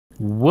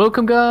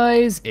Welcome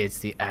guys, it's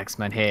the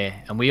Axeman here,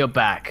 and we are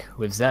back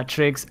with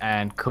XAKTRIX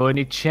and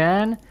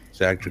Courtney-chan.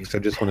 XAKTRIX, I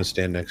just want to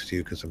stand next to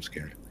you because I'm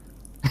scared.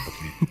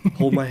 Okay.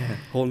 Hold my hand.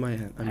 Hold my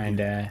hand.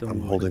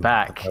 I'm holding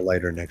back my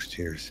lighter next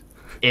to yours.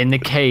 in the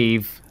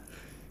cave.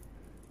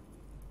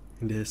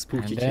 In the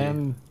spooky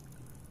cave.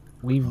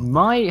 We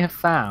might have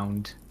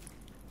found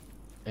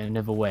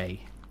another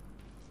way.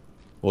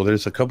 Well,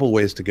 there's a couple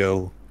ways to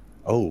go.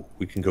 Oh,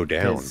 we can go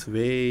down.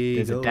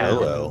 There's a down.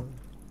 Hello.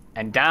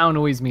 And down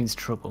always means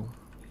trouble.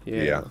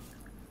 Yeah.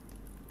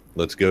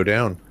 Let's go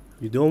down.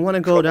 You don't want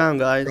to go down,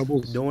 guys.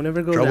 Don't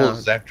ever go down. Trouble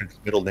is XAKTRIX's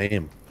middle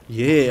name.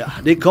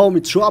 Yeah, they call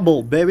me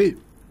Trouble, baby.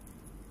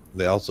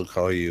 They also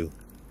call you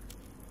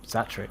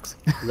XAKTRIX.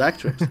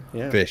 XAKTRIX.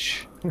 Yeah.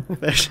 Fish.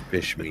 Fish.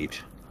 Fish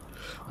meat.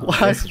 Oh,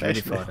 this is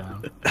really far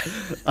down.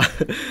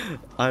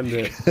 I'm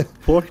the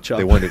pork chop.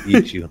 They want to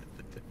eat you.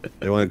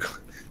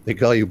 They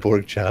call you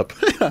pork chop.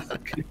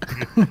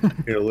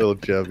 You're a little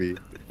chubby.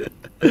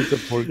 What's a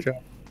pork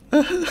chop?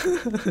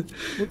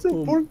 What's a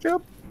pork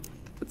chop?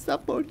 What's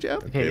that pork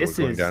chop? Okay, We're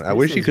going down. I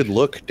wish you could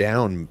look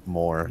down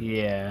more.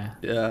 Yeah.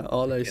 Yeah,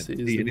 all I see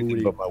is the anything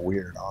booty. but my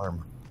weird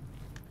arm.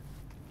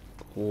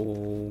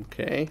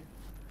 Okay.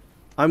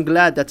 I'm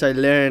glad that I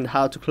learned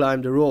how to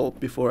climb the rope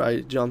before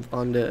I jump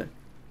on the...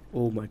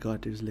 Oh my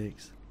god, there's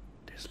legs.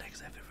 There's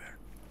legs everywhere.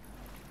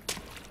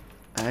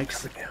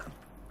 Axe.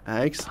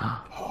 Axe.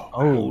 Oh,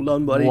 hold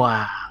on, buddy.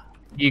 Wow.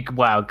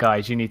 Wow,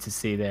 guys, you need to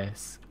see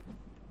this.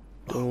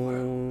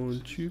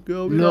 Don't you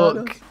go.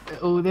 Look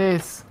at all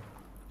this.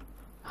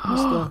 I'm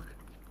stuck.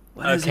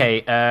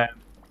 Okay, there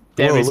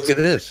Whoa, is. look at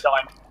this.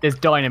 There's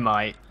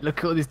dynamite. Look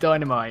at all this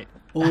dynamite.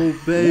 Oh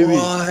baby.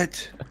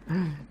 What?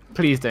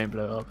 Please don't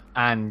blow up.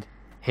 And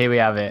here we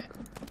have it.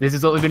 This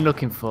is what we've been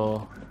looking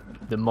for.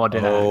 The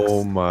modern axe.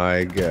 Oh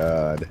my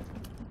god.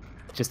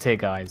 Just here,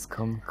 guys.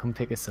 Come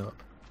pick us up.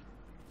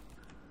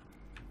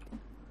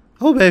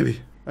 Oh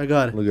baby. I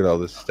got it. Look at all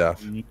this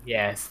stuff.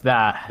 Yes,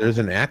 that. There's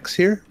an axe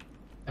here?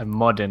 A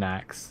modern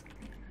axe.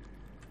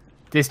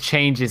 This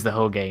changes the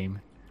whole game.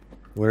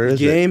 Where is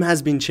The game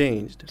has been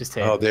changed. Just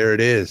here. Oh, there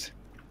it is.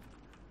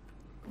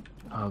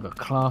 Oh, I've got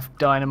craft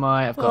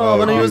dynamite. I've got. Oh, I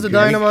want to use the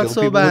dynamite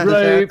so bad.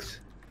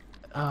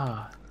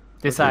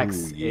 This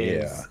axe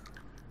yeah. is.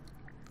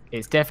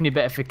 It's definitely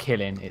better for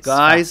killing. It's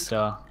Guys.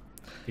 faster.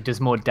 It does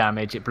more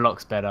damage. It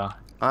blocks better.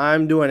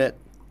 I'm doing it.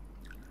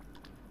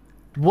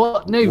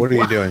 What? No. What are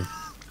you doing?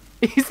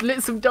 He's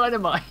lit some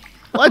dynamite.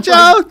 Watch Oh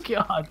out! my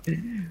God.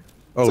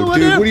 Oh, So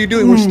dude, what are you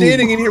doing? We're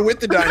standing in here with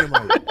the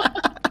dynamite.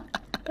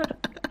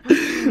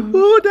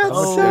 Oh, that's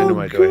What so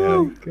dynamite do I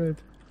cool. have? Good.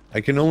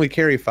 I can only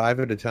carry 5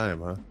 at a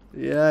time, huh?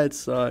 Yeah, it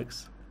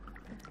sucks.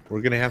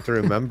 We're gonna have to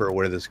remember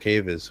where this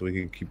cave is so we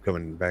can keep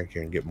coming back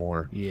here and get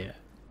more. Yeah.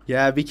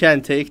 Yeah, we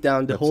can take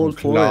down the Got whole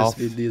some forest cloth.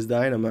 with these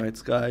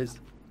dynamites, guys.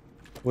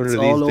 What It's are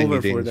all these over dingy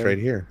for things them. right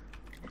here?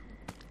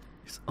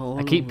 It's all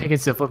I keep over. picking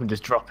stuff up and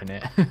just dropping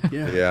it.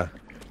 Yeah. Yeah.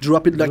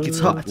 Drop it like it's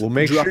hot. We'll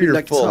make Drop sure it you're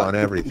like it's full hot. on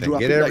everything.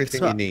 Drop Get it like it's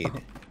everything you hot.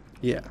 need.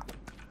 Yeah.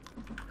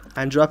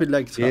 And drop it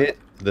like it's hot. Get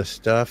the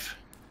stuff.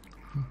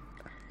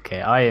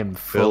 Okay, I am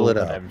Fill full it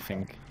of up.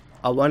 everything.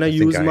 I want to I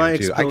think use I am my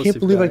too. explosive, I can't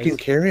believe I guys. can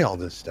carry all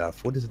this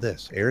stuff. What is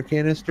this? Air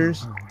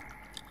canisters?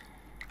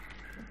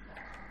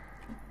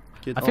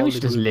 Get I all think we the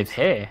should just good- live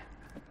here.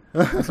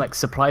 It's like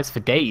supplies for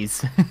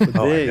days.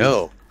 Oh, I days.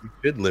 know. You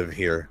should live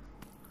here.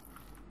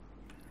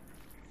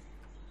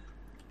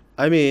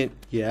 I mean,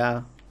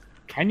 yeah.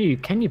 Can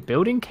you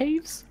build in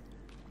caves?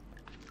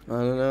 I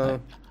don't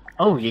know.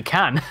 Oh, you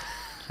can.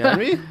 Can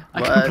we?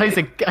 I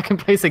But- can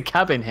place a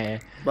cabin here.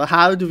 But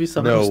how do we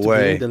supposed to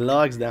way. bring the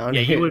logs down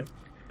Yeah, here? you would.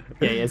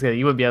 Yeah,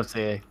 you wouldn't be able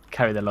to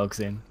carry the logs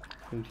in.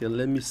 Okay,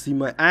 let me see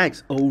my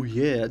axe. Oh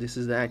yeah, this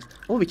is the axe.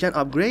 Oh, we can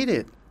upgrade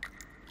it.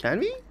 Can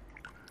we?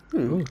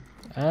 Ooh.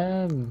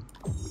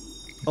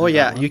 Oh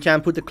yeah, you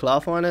can put the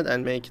cloth on it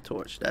and make a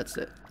torch. That's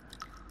it.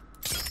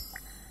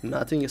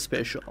 Nothing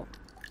special.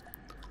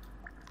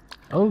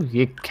 Oh,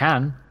 you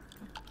can.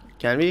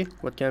 Can we?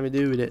 What can we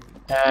do with it?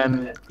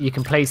 You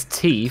can place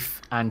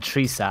teeth and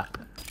tree sap.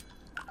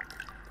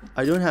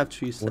 I don't have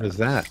trees. What is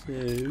that?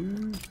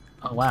 So...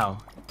 Oh wow.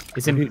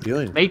 It's What are you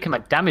doing? making my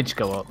damage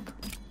go up.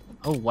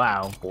 Oh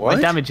wow. What?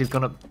 My damage has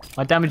gone up.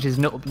 My damage is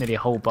not up nearly a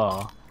whole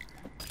bar.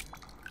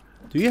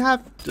 Do you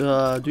have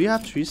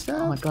tree staff?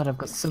 Oh my god, I've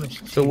got so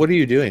much. So what are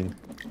you doing?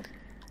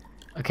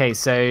 Okay,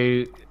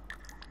 so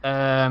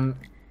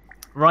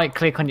right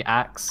click on your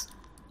axe.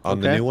 On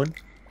the Okay. new one?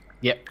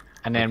 Yep.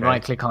 And then Okay.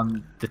 right click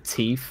on the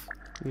teeth.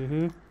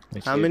 Mm-hmm.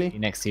 Which How is many? your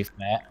next teeth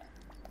there.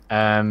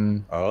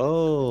 And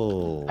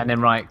Oh. then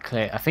right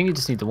click. I think you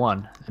just need the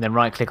one. And then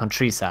right click on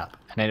tree sap.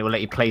 And then it will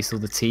let you place all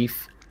the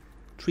teeth.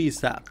 Tree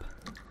sap.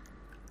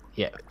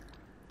 Yep.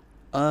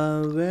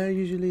 Where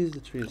usually is the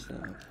tree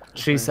sap?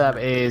 Tree sap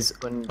is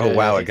under. Oh,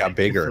 wow, it got the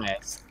bigger.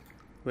 flares.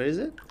 Where is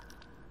it?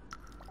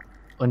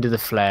 Under the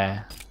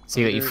flare. So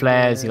you got your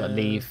flares, you got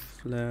leaf.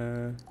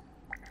 Flare.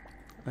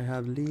 I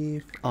have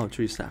leaf. Oh,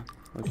 tree sap.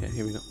 Okay,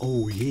 here we go.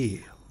 Oh yeah.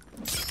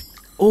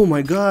 Oh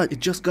my god, it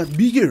just got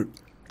bigger.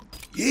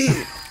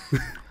 Yeah.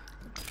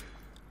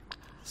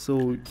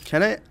 So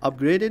can I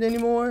upgrade it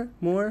anymore?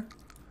 More?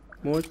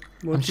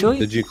 I'm sure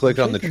Did you click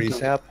on the tree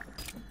sap?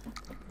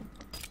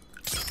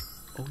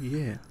 Oh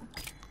yeah.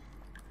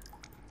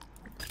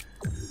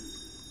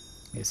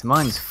 Yes,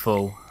 mine's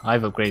full.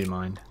 I've upgraded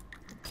mine.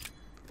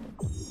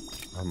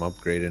 I'm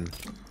upgrading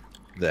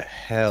the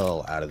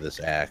hell out of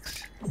this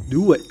axe.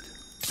 Do it.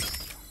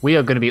 We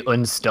are going to be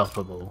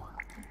unstoppable.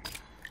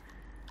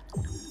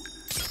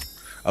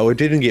 Oh, it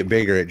didn't get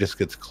bigger. It just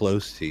gets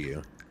close to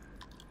you.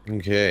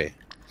 Okay.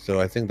 So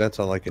I think that's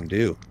all I can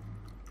do.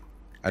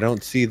 I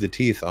don't see the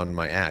teeth on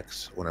my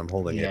axe when I'm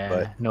holding it, Yeah,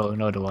 but no,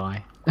 nor do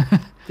I.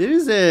 There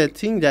is a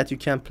thing that you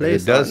can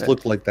place it does on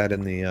look like that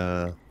in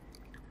the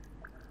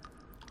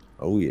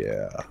Oh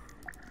yeah.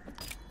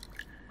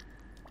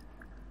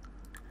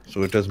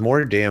 So it does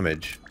more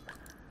damage.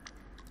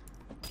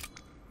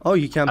 Oh,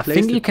 you can I place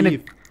think the you can.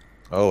 teeth.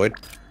 Oh, it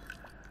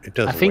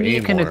does I think way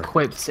you can more.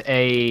 equip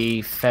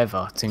a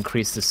feather to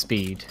increase the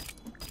speed.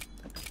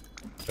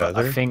 But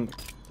I Feather? think,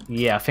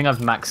 yeah, I think I've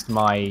maxed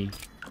my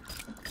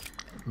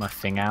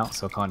thing out,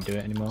 so I can't do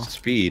it anymore.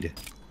 Speed.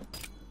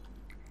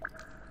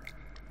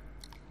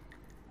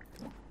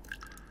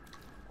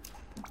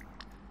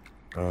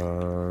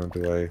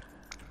 Do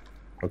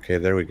I? Okay,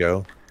 there we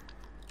go.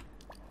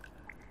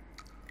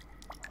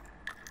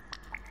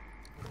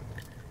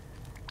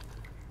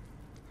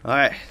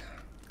 Alright.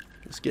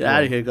 Let's get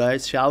out of here,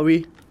 guys, shall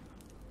we?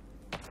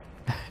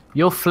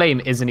 Your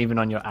flame isn't even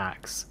on your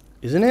axe.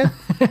 Isn't it?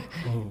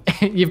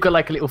 You've got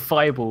like a little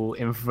fireball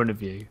in front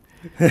of you.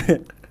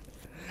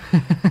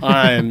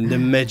 I'm the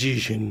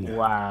magician.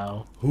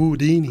 Wow.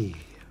 Houdini.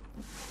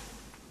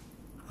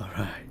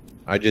 Alright.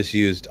 I just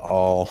used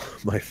all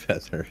my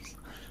feathers.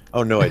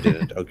 Oh no, I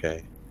didn't.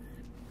 Okay,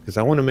 because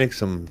I want to make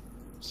some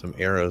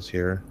arrows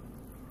here.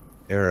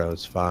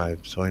 Arrows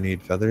 5. So I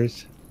need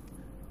feathers.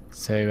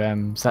 So,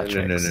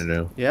 XAKTRIX.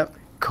 No. Yep.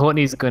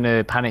 Courtney's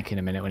gonna panic in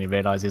a minute when he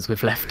realizes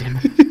we've left him.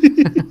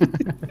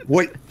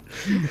 What?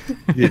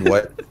 You did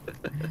what?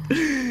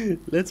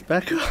 Let's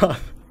back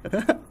off.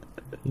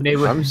 You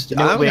know, I've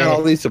got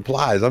all these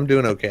supplies. I'm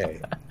doing okay.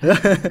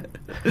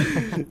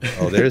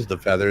 Oh, there's the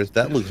feathers.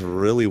 That looks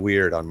really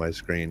weird on my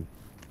screen.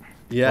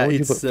 Yeah, Why would you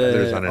it's put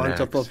feathers on an on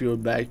top axe? of your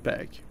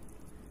backpack.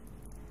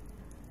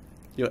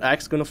 Your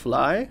axe gonna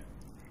fly?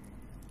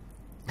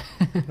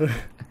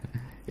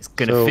 It's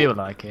gonna So- feel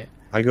like it.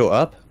 I go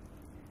up.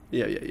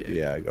 Yeah.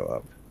 Yeah, I go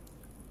up.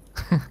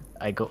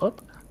 I go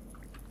up.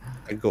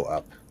 I go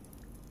up.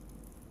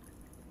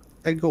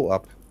 I go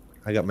up.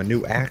 I got my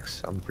new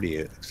axe. I'm pretty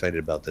excited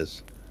about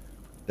this.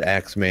 The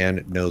axe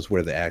man knows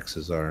where the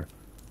axes are.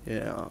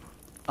 Yeah.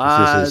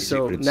 This is his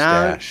So secret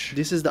now stash.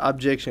 this is the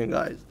objection,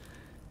 guys.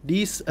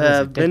 These There's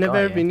a dead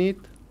whenever guy we here. need.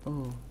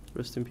 Oh,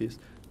 rest in peace.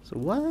 So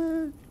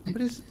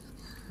what's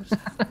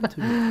happened to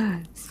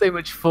me? So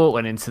much thought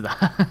went into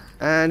that.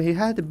 And he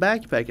had a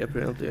backpack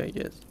apparently, I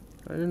guess.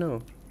 I don't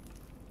know.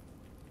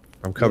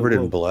 I'm covered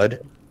Whoa. in blood.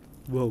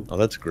 Whoa. Oh,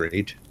 that's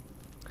great.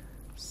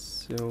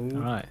 So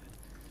Alright.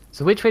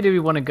 So which way do we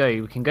want to go?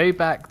 We can go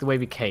back the way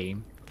we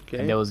came, okay.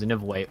 and there was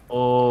another way,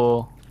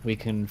 or we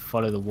can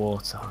follow the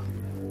water.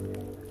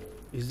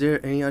 Is there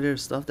any other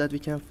stuff that we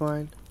can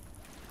find?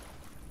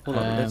 Hold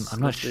on, I'm not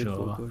let's wait for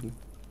sure. Gordon.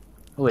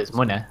 Oh, it's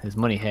money. There's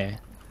money here.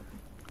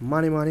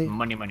 Money.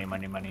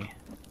 Money.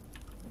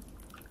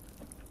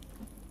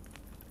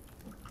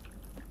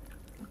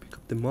 Pick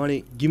up the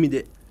money. Give me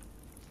the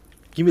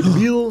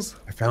bills.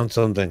 I found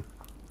something.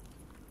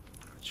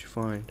 What'd you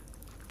find?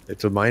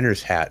 It's a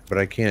miner's hat, but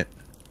I can't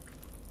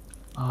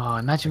Oh,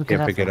 imagine we could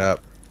pick have it that.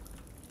 up.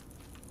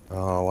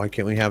 Oh, why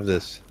can't we have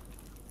this?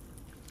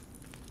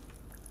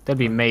 That'd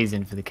be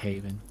amazing for the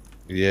cave-in.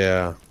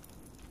 Yeah.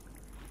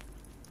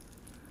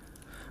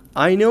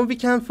 I know we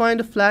can find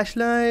a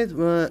flashlight,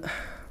 but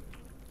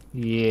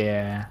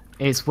Yeah,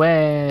 it's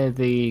where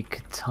the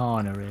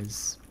katana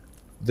is.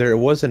 There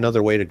was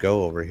another way to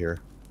go over here.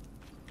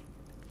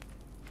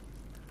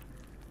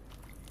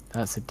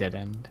 That's a dead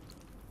end.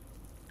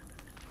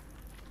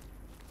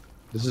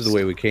 This is the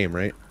way we came,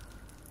 right?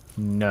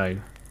 No.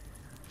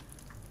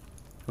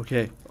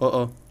 okay.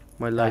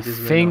 My I light is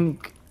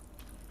think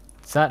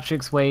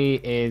XAKTRIX way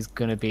is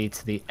gonna be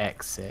to the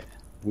exit.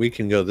 We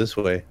can go this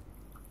way.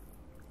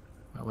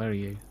 Where are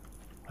you?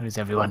 Where is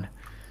everyone?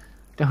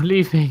 Don't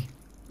leave me.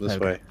 This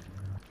Okay. way.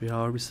 We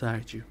are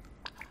beside you.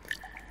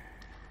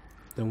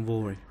 Don't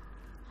worry.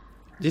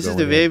 This is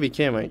Going the way in. we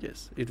came, I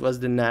guess. It was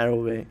the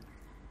narrow way,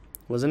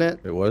 wasn't it?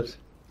 It was?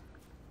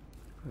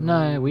 No,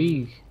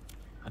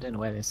 I don't know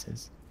where this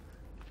is.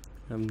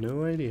 I have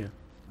no idea.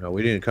 No,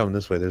 we didn't come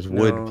this way. There's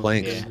wood No,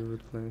 planks. Yeah. the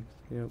wood planks.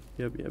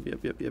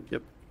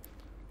 Yep.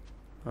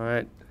 All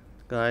right,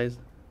 guys.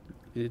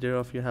 Either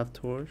of you have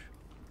torch?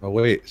 Oh,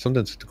 wait.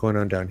 Something's going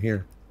on down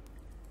here.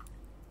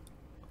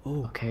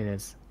 Oh, Okay,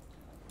 there's.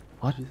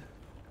 What?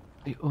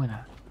 Oh no.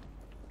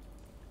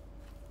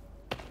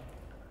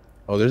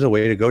 Oh, there's a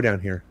way to go down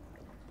here.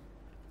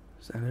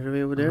 is another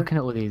way over I'm there? looking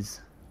at all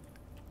these.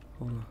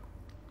 Hold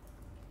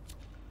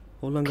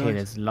on, Okay, guys.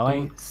 there's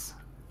lights.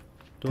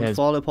 Don't There's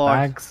fall apart.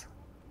 bags.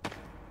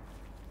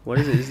 What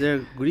is it? Is there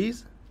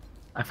goodies?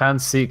 I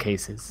found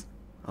suitcases.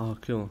 Oh,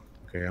 cool.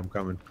 Okay, I'm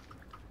coming.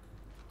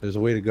 There's a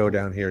way to go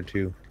down here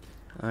too.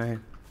 Alright.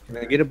 Can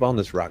I get up on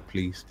this rock,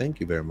 please? Thank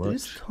you very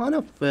There's much. a ton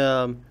of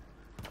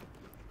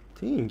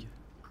thing.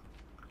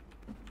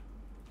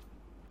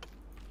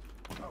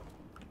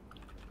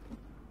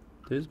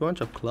 There's a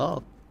bunch of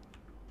cloth.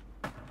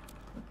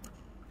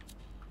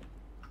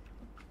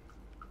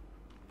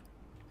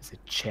 There's a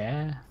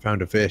chair.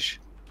 Found a fish.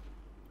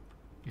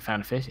 You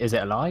found a fish. Is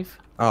it alive?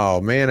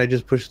 Oh man, I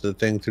just pushed the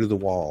thing through the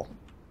wall.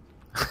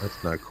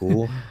 That's not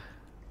cool.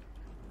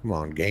 Come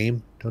on,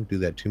 game. Don't do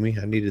that to me.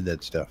 I needed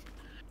that stuff.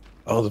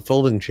 Oh, the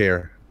folding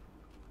chair.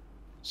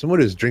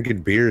 Someone is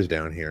drinking beers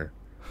down here.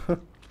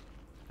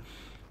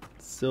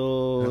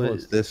 So How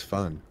is this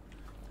fun?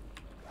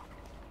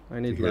 I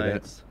need You hear that?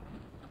 lights.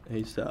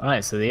 Hey, stop.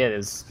 Alright, so yeah,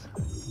 there's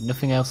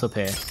nothing else up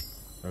here.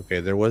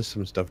 Okay, there was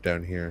some stuff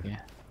down here.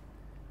 Yeah.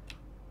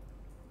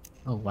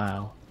 Oh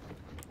wow.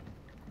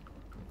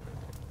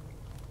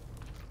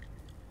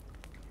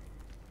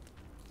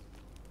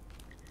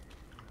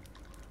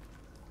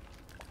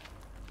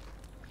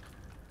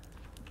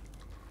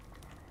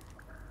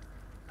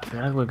 I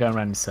feel like we're going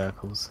around in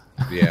circles.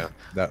 Yeah,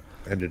 that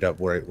ended up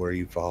where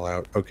you fall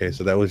out. Okay,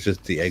 so that was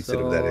just the exit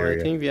of that So area.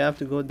 I think we have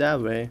to go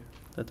that way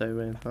that I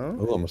went, huh?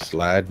 Oh, I'm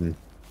sliding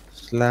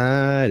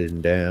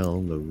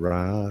down the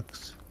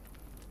rocks.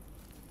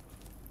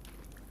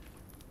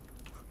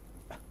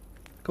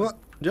 Come on,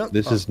 jump.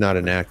 This is not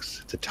an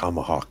axe, it's a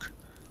tomahawk.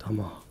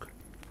 Tomahawk.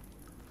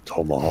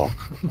 Tomahawk.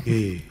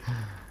 Yeah.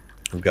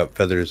 I've got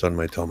feathers on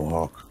my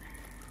tomahawk.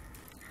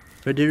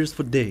 Feathers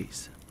for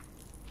days.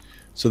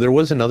 So there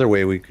was another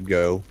way we could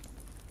go.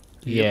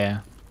 Yeah.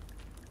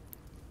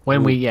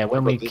 When Ooh, we how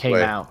about this came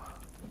way? out.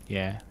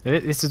 Yeah.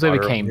 This is where we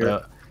Water came, here.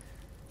 but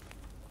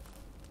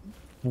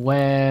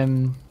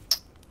when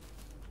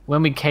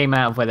we came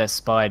out of where the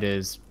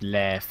spider's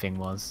lair thing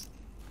was,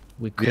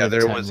 we could Yeah, have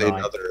there turned was right.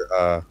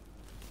 another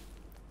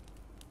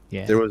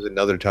Yeah. there was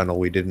another tunnel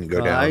we didn't go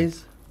down.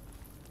 Guys,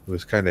 It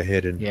was kind of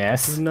hidden.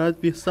 Yes. do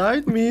not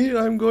beside me.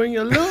 I'm going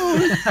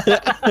alone.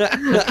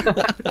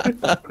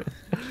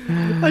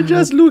 I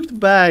just looked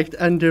back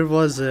and there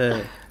was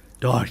a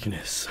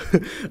darkness,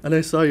 and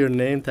I saw your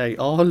name tag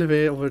all the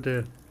way over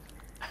there.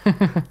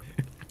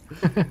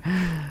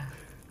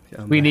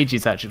 We need you,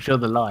 Satrick. You're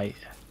the light.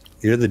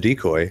 You're the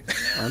decoy.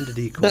 I'm the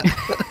decoy.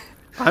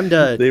 I'm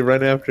the. They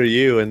run after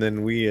you, and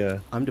then we.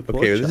 I'm the pork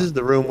Okay, this chop. is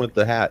the room with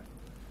the hat.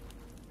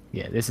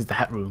 Yeah, this is the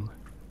hat room.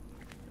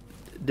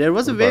 There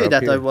was a What about way up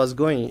that I here? was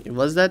going.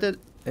 Was that it?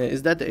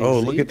 Is that the Oh,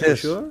 exit look at for this.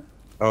 Sure?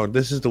 Oh,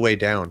 this is the way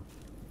down.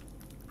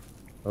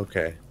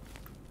 Okay.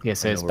 Yeah,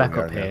 so I it's know where back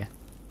we up are now. here.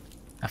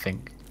 I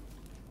think.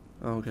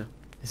 Oh, okay.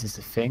 This is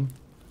the thing.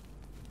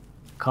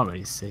 Can't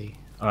really see.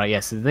 Alright, yeah,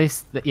 so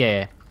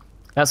yeah.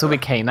 That's where we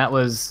came. That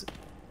was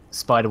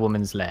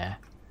Spider-Woman's lair.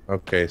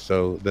 Okay,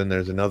 so then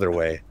there's another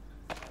way.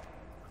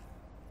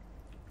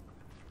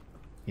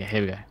 Yeah,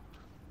 here we go.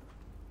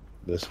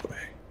 This way.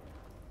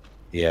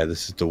 Yeah,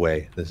 this is the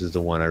way. This is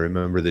the one. I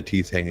remember the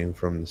teeth hanging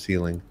from the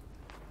ceiling.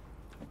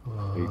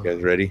 Are you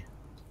guys ready?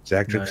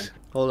 XAKTRIX,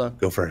 Hold on.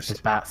 go There's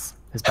first. bats.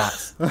 There's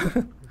bats.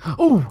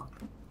 Oh!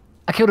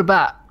 I killed a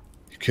bat!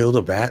 You killed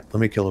a bat? Let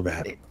me kill a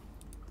bat.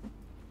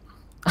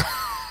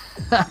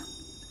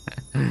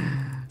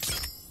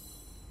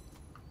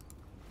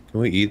 Can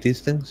we eat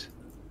these things?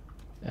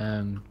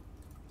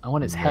 I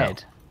want its No.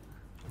 head.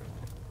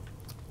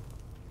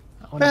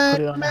 I want to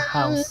put it on a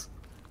house.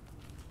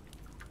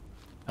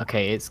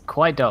 Okay, it's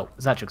quite dark.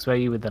 Zatrix, where are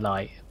you with the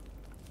light?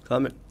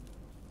 Coming.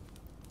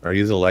 Are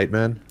you the light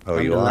man? Oh,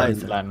 I'm you the are? light.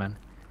 He's the light man.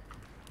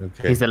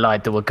 Okay, He's the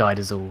light that will guide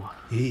us all.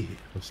 Yeah.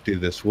 let's do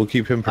this. We'll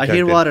keep him I protected.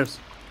 hear waters.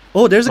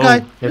 Oh, there's a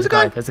guy. There's a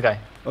guy. There's a guy.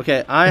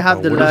 Okay, I have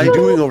Oh, the what is he light.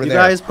 doing over you there?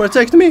 guys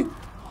protect me.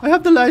 I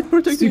have the light.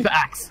 Protect me. Super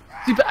axe.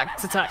 Super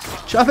axe attack.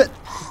 Chop it.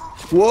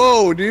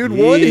 Whoa, dude,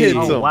 one hits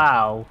Yeah. him. Oh,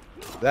 wow.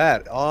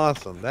 That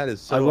awesome. That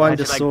is so I want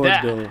the How'd you like sword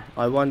that?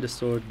 though. I want the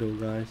sword though,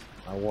 guys.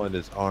 I want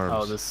his arms.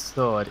 Oh, the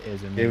sword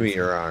is amazing. Give me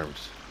your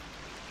arms.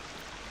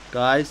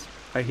 Guys,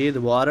 I hear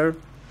the water.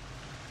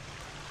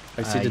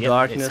 I see the Yep,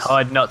 darkness. It's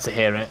hard not to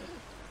hear it.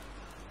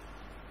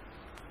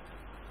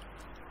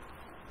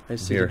 I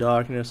see Here. the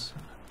darkness.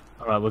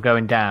 Alright, we're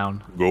going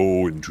down.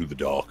 Go into the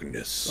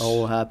darkness.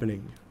 All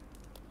happening.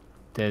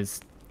 There's...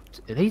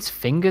 Are these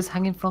fingers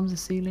hanging from the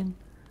ceiling?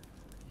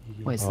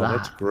 What is Oh, that?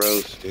 that's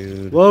gross,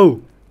 dude.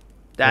 Whoa!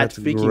 That That's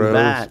freaking gross,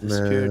 bat man.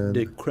 scared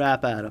the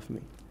crap out of me.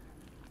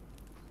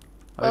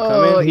 Are you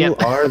Oh, coming? yeah. Who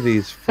are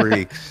these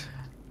freaks?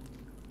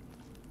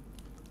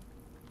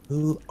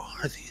 Who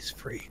are these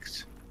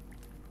freaks?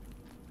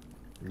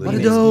 What are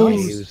Leaving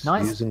those? caves,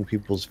 Nice- Using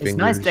people's It's fingers.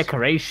 nice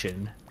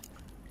decoration.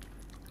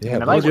 Yeah,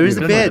 And I but like there what is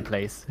you've a done with bed. the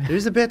place.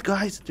 There's a bed,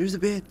 guys. There's a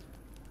bed.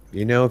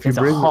 you know, if you There's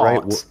a bring the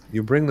right, heart.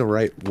 you bring the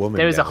right woman.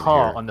 There is a down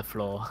heart here. on the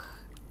floor.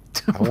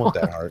 I want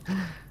that heart. I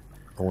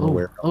want to Oh,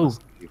 wear. it on oh. my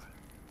sleeve.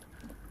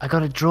 I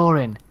got a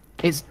drawing.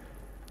 It's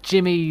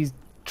Jimmy's,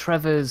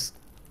 Trevor's,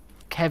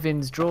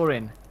 Kevin's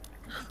drawing.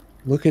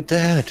 Look at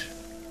that.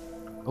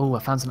 Oh, I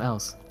found something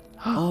else.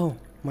 Oh,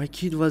 my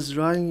kid was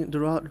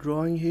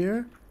drawing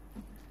here.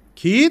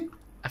 Kid?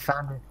 I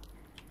found it.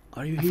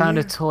 Are you I here? found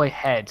a toy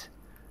head.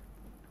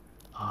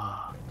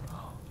 Oh.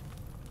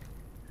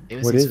 It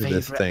was What his is this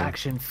favorite thing?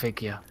 action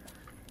figure.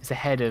 It's a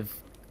head of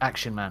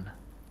Action Man.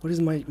 What is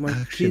my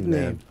Action kid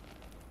Man. name?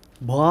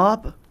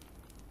 Bob?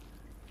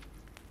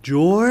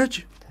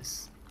 George?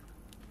 This-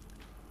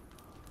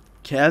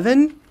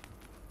 Kevin?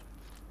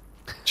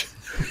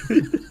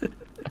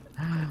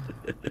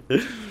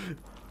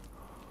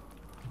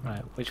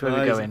 Right, which way we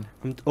Guys, going?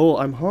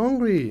 I'm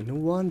hungry. No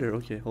wonder.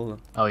 Okay, hold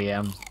on. Oh yeah,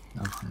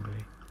 I'm hungry.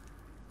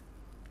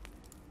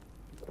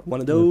 One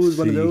of those, Let's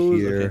one of see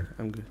those. here. Okay,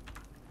 I'm good.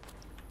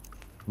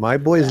 My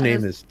boy's Yeah,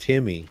 name that's- is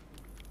Timmy.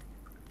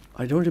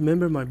 I don't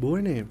remember my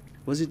boy name.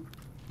 Was it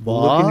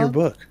Bob? Look in your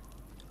book.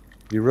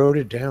 You wrote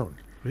it down.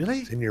 Really?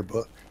 It's in your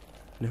book.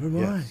 Never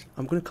mind. Yes.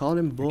 I'm gonna call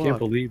him I can't Bob.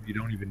 believe you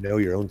don't even know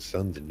your own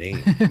son's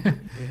name. Yeah.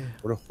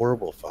 What a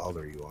horrible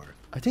father you are.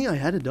 I think I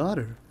had a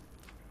daughter.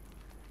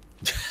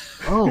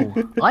 Oh,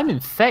 I'm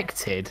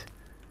infected.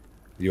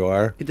 You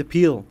are? Hit the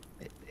peel.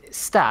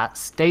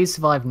 Stats: days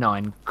survive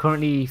 9.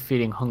 Currently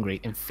feeling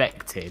hungry.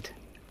 Infected.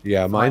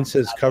 Yeah, mine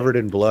says covered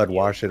in blood.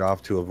 Wash it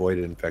off to avoid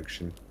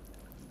infection.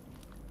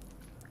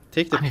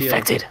 Take the I'm peel.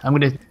 infected. I'm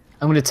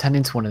gonna turn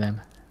into one of them.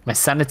 My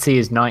sanity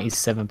is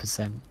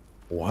 97%.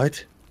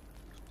 What?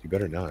 You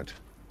better not.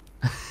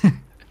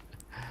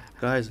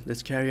 Guys,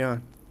 let's carry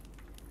on.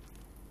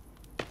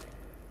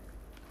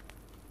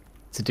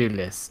 To-do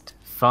list: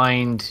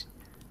 find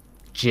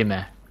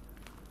Jimmer.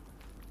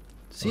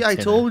 See, Or I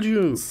Timmer. told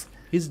you.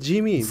 He's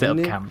Jimmy. Set up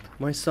The camp.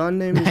 My son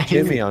name is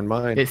Jimmy on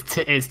mine. It's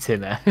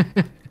Timmer.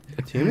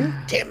 Timmy?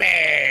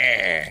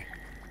 Timmy!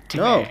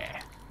 No.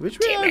 Which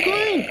way are we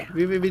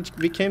going?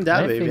 We came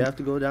that I way. We think- have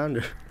to go down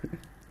there.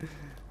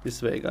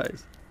 This way,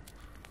 guys.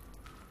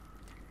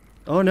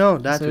 Oh no,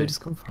 that so way. we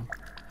just come from.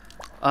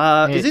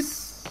 Is it?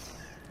 It's-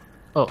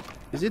 Oh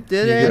Is it Can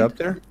dead you end? get up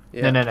there?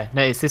 Yeah.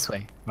 no! It's this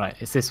way. Right,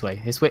 it's this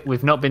way. This way.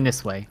 We've not been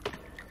this way.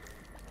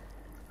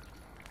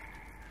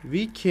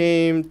 We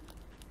came.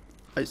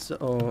 I saw.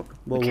 Oh, whoa,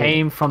 whoa.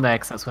 Came from there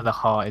because that's where the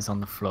heart is on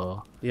the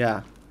floor.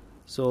 Yeah.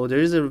 So there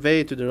is a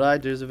way to the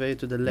right. There is a way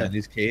to the Yeah, left.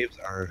 these caves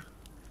are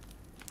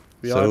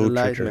We so are the light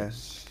man.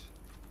 treacherous.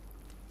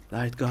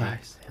 Light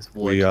guys. There's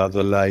wood. We are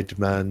the light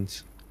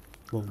mans.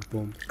 Boom,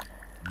 boom.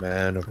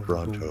 Man of Boom,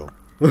 Bronto.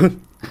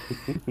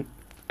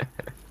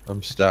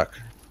 I'm stuck.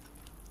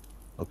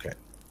 Okay.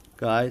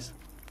 Guys,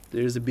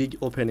 there is a big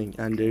opening,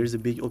 and there is a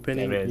big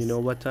opening. There You is. know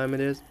what time it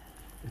is?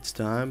 It's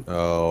time.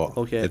 Oh,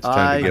 Okay, it's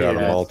time to get out a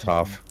hear it.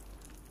 Molotov.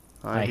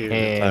 I I hear.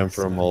 hear- it. Time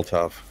for a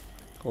Molotov.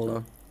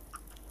 Hold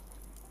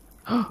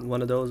on.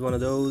 One of those. One of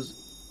those.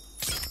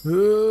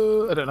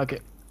 I don't like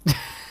it.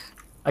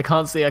 I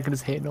can't see. I can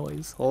just hear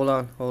noise. Hold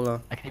on. Hold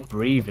on. I can hear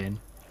breathing.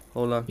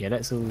 Hold on. Yeah,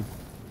 let's all.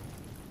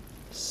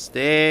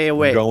 Stay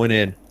away. Going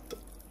in.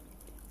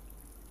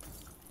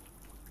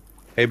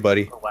 Hey,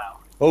 buddy. Oh wow.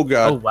 Oh,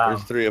 God. Oh, wow.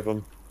 There's 3 of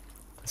them.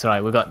 It's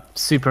alright. We've got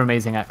super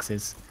amazing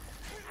axes.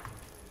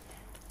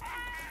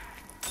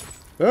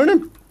 Burn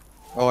him.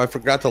 Oh, I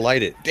forgot to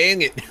light it.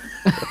 Dang it.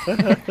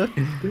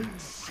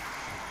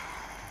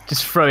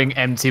 Just throwing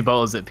empty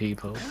bottles at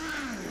people.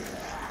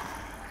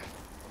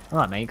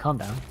 Alright, mate. Calm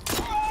down.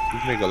 You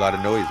make a lot of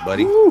noise,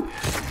 buddy. Woo.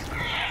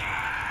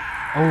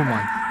 Oh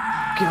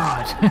my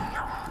god.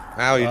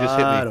 Ow, you just hit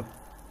me. Bottom.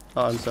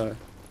 Oh, I'm sorry.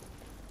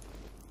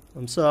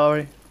 I'm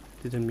sorry.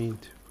 Didn't mean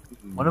to.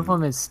 One of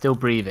them is still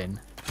breathing.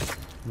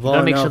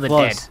 One make sure of they're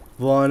us.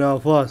 One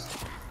of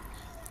us.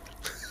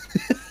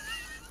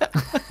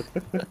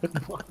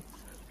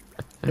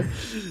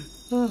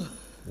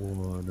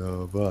 One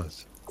of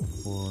us.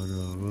 One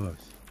of us.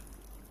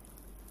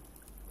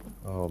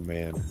 Oh,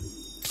 man.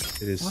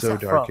 It is What's so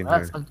that dark from? in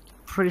here. I'm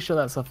pretty sure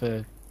that's off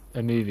a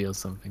movie or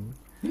something.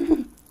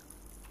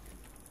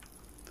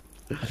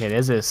 Okay,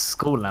 there's a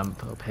school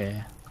lamp up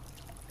here.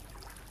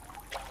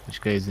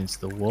 Which goes into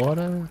the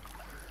water.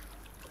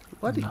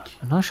 What?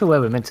 I'm not sure where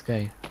we're meant to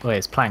go. Oh, yeah,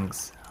 it's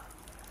planks.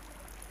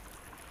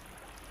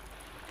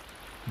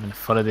 I'm gonna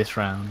follow this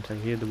round. I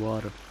hear the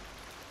water.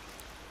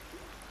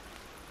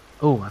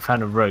 Oh, I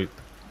found a rope.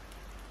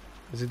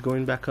 Is it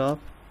going back up?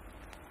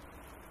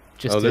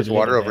 Just Oh, a there's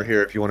water little over bit.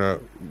 here if you want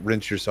to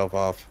rinse yourself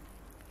off.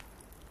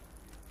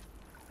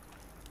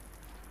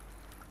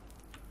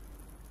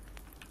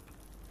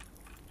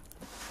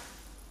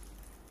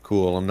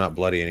 Cool, I'm not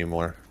bloody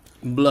anymore.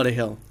 Bloody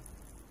hell.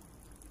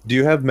 Do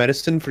you have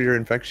medicine for your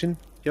infection?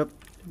 Yep.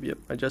 Yep.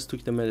 I just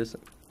took the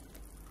medicine.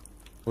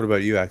 What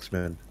about you,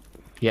 Axeman?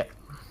 Yep.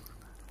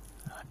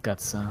 I got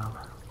some.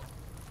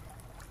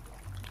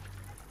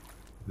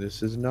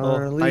 This is Oh,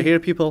 gnarly. I hear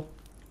people.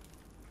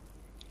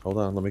 Hold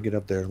on, let me get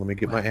up there. Let me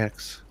get my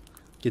axe.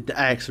 Get the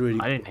axe ready.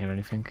 I didn't hear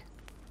anything.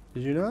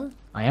 Did you not?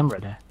 I am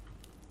ready.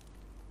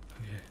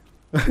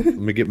 Let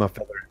me get my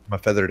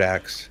feathered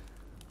axe.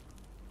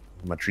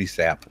 My tree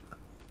sap.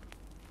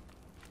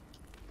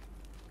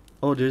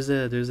 Oh, there's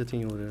a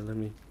thing over there. Let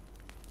me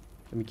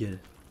get it.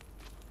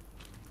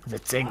 The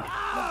thing.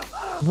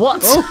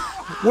 What? Oh,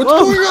 What's Whoa.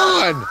 going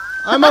on?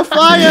 I'm on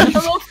fire!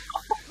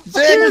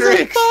 There's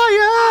a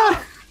XAKTRIX!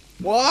 fire!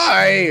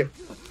 Why?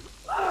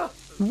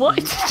 What?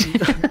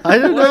 I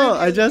don't know.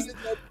 I just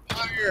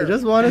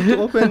wanted to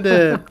open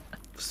the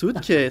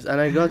suitcase and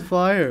I got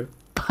fire.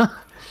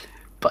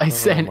 By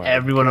setting my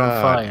everyone on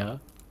God. fire.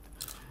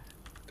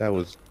 That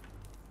was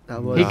That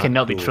He was. Not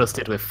cannot be cool.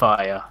 trusted with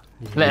fire,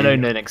 let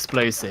alone an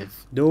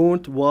explosive.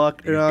 Don't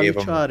walk You around gave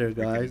each him a other,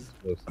 freaking guys.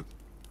 explosive.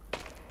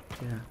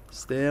 Yeah,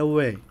 stay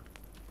away.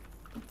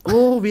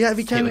 Oh, we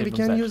Stay can away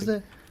from use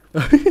the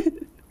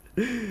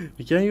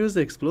we can use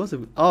the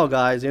explosive. Oh,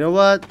 guys, you know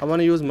what? I want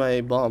to use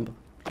my bomb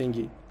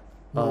thingy.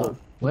 What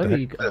Where the do heck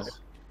you is go? this?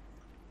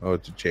 Oh,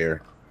 it's a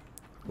chair.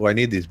 Oh, I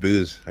need these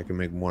booze. I can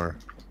make more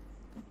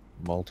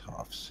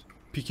Molotovs.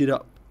 Pick it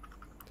up.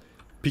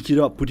 Pick it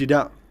up. Put it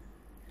down.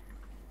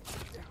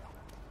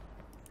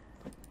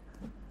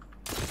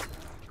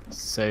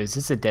 So is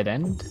this a dead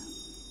end?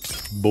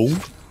 Boom.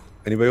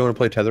 Anybody want to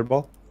play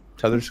tetherball?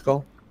 Tether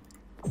skull?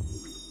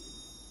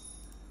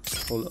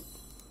 Hold up.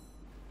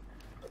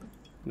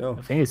 No,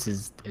 I think this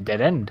is a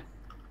dead end.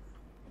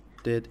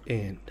 dead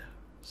end.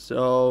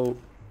 So,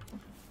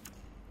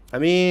 I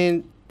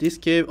mean, this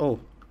cave. Oh,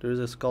 there's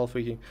a skull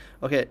freaking.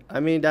 Okay, I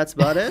mean that's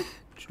about it.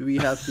 Do we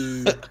have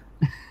to?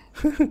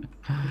 Do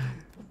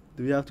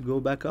we have to go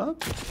back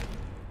up?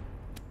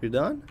 You're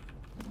done?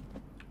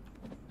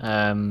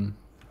 I'm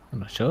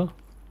not sure.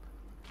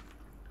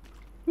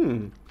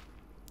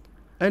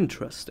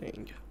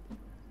 Interesting.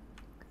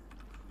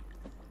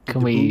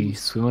 Can we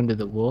swim under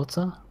the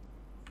water?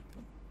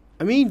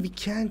 I mean, we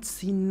can't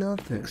see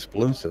nothing.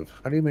 Explosive.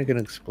 How do you make an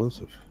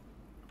explosive?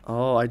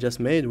 Oh, I just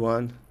made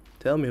one.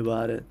 Tell me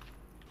about it.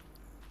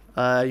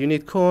 You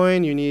need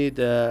coin. You need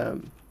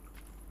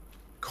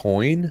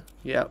Coin?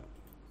 yeah.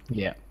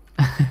 Yeah.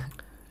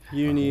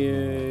 You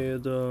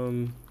need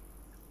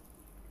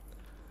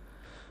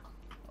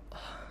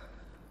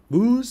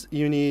booze.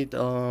 You need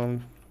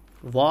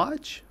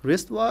watch,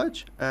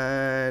 wristwatch,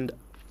 and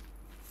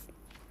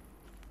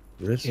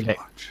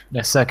Wristwatch.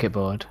 The circuit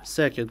board.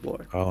 circuit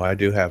board. Oh, I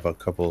do have a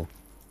couple.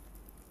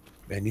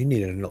 Man, you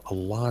need a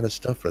lot of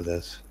stuff for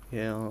this.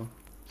 Yeah,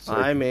 Circuit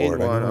I made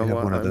board. I one. know I have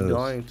one of I'm those.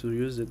 dying to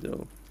use it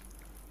though.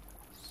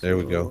 There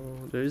we go.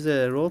 So, there is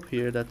a rope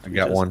here that I we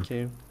got just one.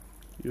 Came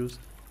used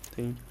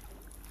thing.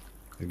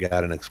 I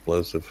got an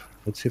explosive.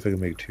 Let's see if I can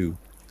make two.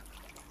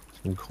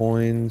 Some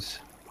coins.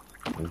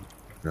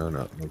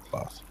 No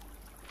cloth.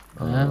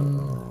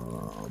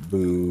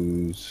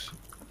 Booze,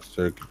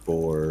 circuit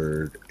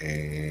board,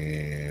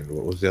 and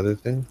what was the other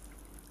thing?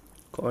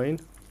 Coin.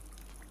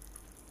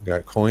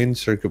 Got coins,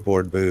 circuit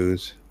board,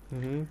 booze.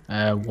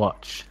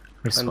 Watch.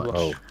 Wristwatch.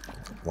 Oh,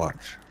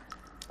 watch.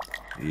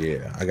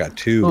 Yeah, I got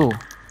two. Oh,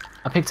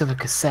 I picked up a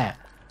cassette.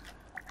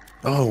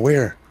 Oh,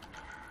 where?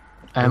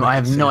 I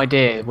have no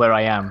idea where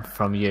I am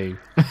from you.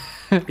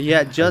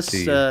 Yeah, just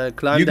see.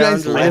 climb You down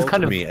guys the left rope.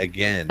 kind of- me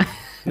again.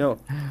 No,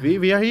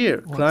 we are here.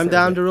 Climb says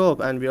down it? the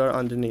rope and we are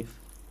underneath.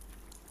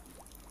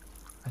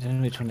 I don't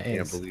know which one it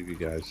Can't is. believe you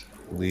guys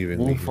leaving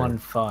me Wolf here. on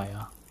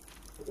fire.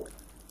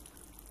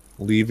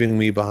 Leaving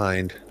me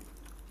behind.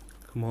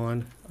 Come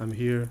on, I'm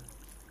here.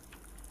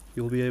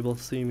 You'll be able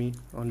to see me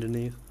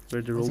underneath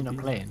where the Why is rope it not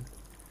is. playing?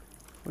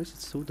 Why is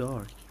it so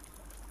dark?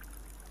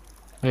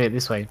 Wait,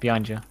 this way,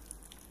 behind you.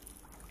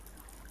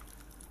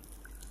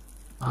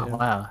 Oh Yeah.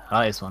 wow, I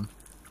like this one.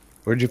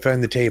 Where'd you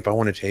find the tape? I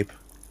want a tape.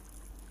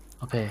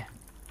 Up here.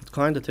 What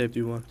kind of tape do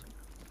you want?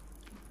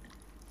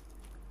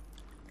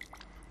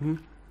 You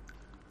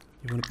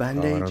want a Oh, I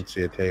bandage? don't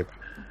see a tape.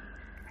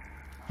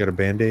 Got a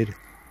band-aid?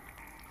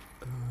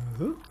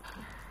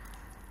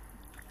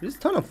 There's a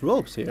ton of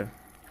ropes here.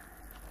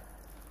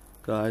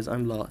 Guys,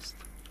 I'm lost.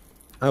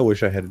 I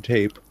wish I had a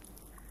tape.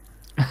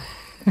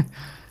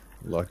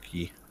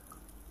 Lucky.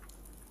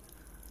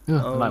 Ooh,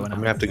 I like one I'm out.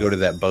 gonna have to go to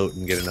that boat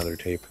and get another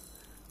tape.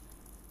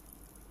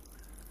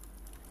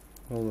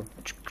 Hold on.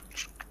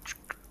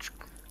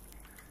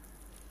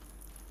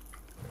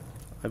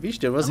 I wish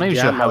there was I'm not a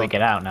even sure how we gamma.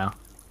 get out now.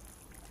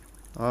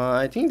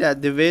 I think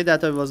that the way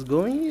that I was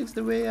going is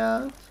the way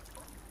out.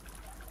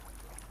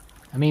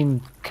 I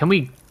mean, can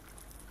we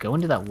go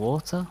under that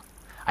water?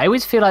 I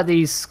always feel like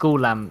these school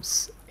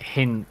lamps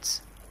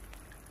hint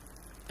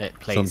at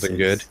places. Something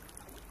good?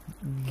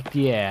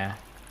 Yeah.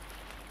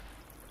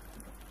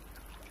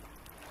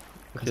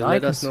 Okay, I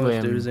let can us know if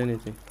there swim. is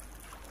anything.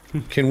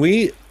 Can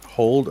we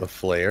hold a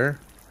flare?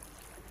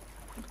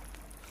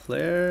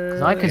 Flare.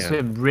 'Cause I can Yeah.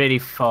 swim really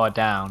far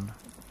down,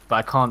 but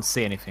I can't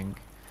see anything.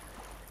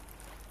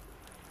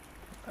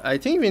 I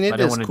think we need I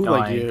don't the wanna scuba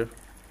die. gear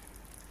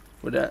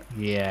for that.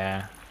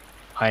 Yeah.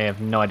 I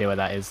have no idea what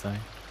that is though.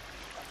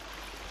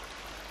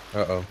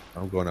 Uh-oh.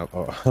 I'm going up.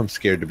 Oh, I'm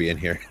scared to be in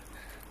here. Can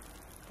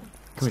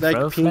It's we throw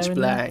a like pinch flare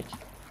in there? black.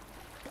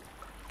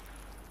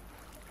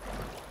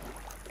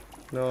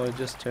 No, it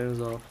just turns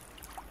off.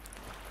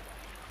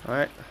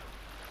 Alright.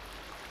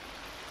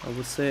 I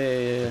would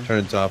say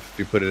Turns off if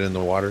you put it in the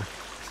water.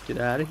 let's get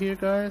out of here,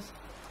 guys.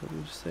 What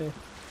would you say?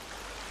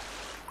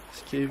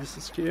 This cave is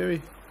so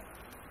scary.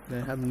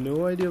 And I have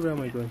no idea where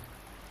am I going.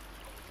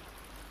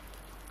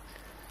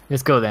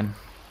 Let's go then.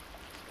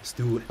 Let's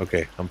do it.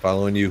 Okay, I'm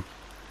following you.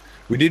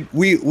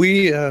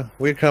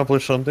 We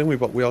accomplished something.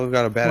 We all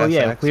got a badass Well,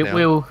 yeah, axe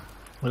now.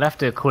 we'll have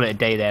to call it a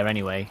day there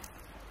anyway.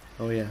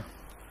 Oh yeah.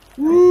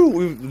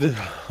 Woo!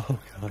 Oh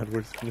god,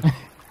 we're.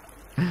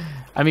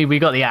 I mean, we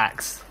got the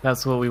axe.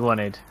 That's what we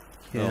wanted.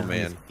 Oh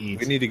man, Eat.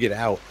 we need to get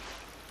out.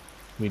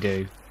 We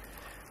do.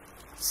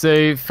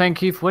 So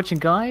thank you for watching,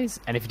 guys.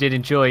 And if you did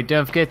enjoy,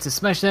 don't forget to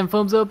smash that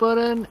thumbs up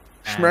button.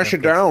 Smash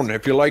it down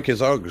if you like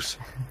his Uggs.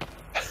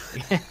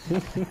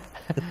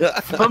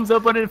 Thumbs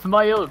up button for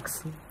my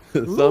Uggs.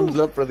 Thumbs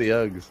up for the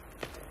Uggs.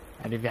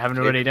 And if you haven't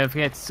already, don't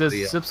forget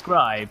to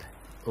subscribe.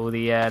 All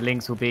the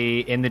links will be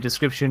in the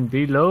description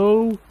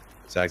below.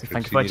 So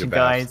thank you for watching,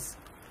 guys.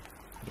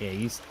 Yeah,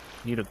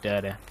 you look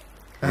dirty.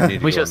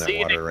 We shall see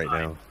you next next right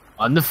time now.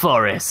 on the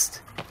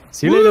forest.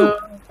 See you later.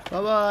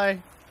 Bye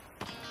bye.